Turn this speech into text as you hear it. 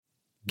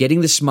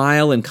Getting the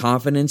smile and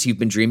confidence you've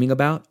been dreaming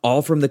about,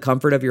 all from the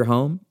comfort of your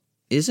home,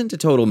 isn't a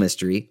total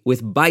mystery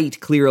with Byte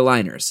clear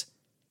aligners.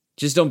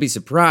 Just don't be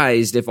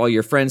surprised if all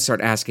your friends start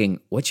asking,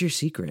 "What's your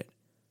secret?"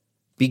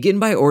 Begin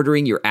by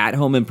ordering your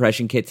at-home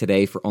impression kit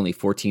today for only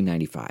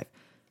 $14.95.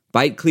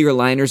 Byte clear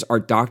aligners are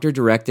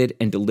doctor-directed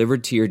and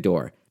delivered to your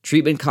door.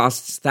 Treatment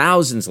costs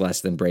thousands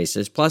less than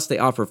braces, plus they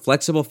offer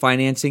flexible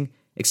financing,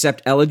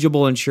 accept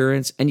eligible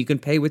insurance, and you can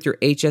pay with your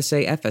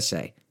HSA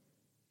FSA.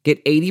 Get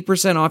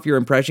 80% off your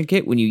impression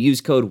kit when you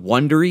use code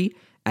WONDERY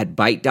at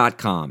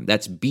Byte.com.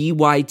 That's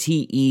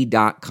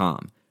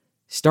BYTE.com.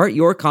 Start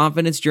your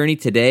confidence journey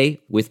today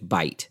with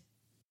Byte.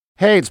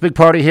 Hey, it's Big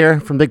Party here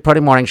from Big Party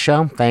Morning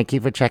Show. Thank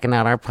you for checking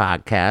out our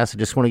podcast. I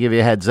just want to give you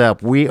a heads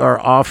up. We are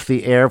off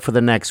the air for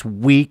the next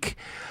week.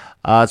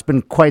 It's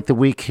been quite the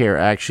week here,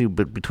 actually,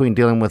 but between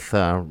dealing with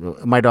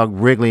my dog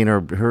Wrigley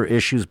and her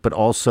issues, but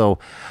also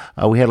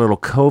we had a little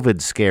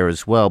COVID scare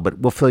as well. But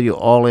we'll fill you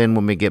all in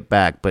when we get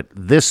back. But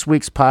this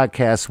week's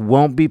podcast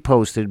won't be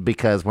posted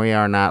because we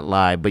are not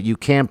live. But you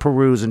can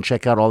peruse and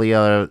check out all the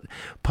other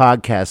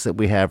podcasts that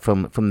we have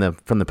from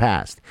the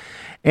past.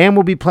 And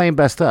we'll be playing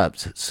best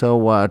ups.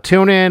 So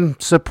tune in,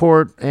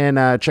 support,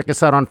 and check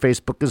us out on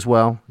Facebook as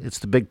well. It's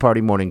the Big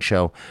Party Morning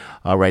Show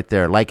right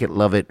there. Like it,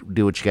 love it,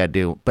 do what you got to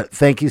do. But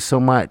thank you so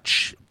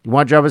much. You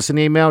want to drop us an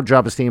email?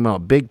 Drop us an email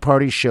at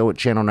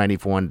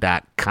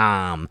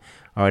bigpartyshow@channel94.com.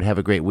 All right, have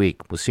a great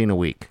week. We'll see you in a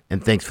week.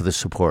 And thanks for the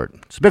support.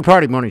 It's the Big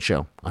Party Morning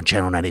Show on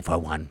Channel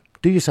 94.1.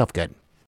 Do yourself good.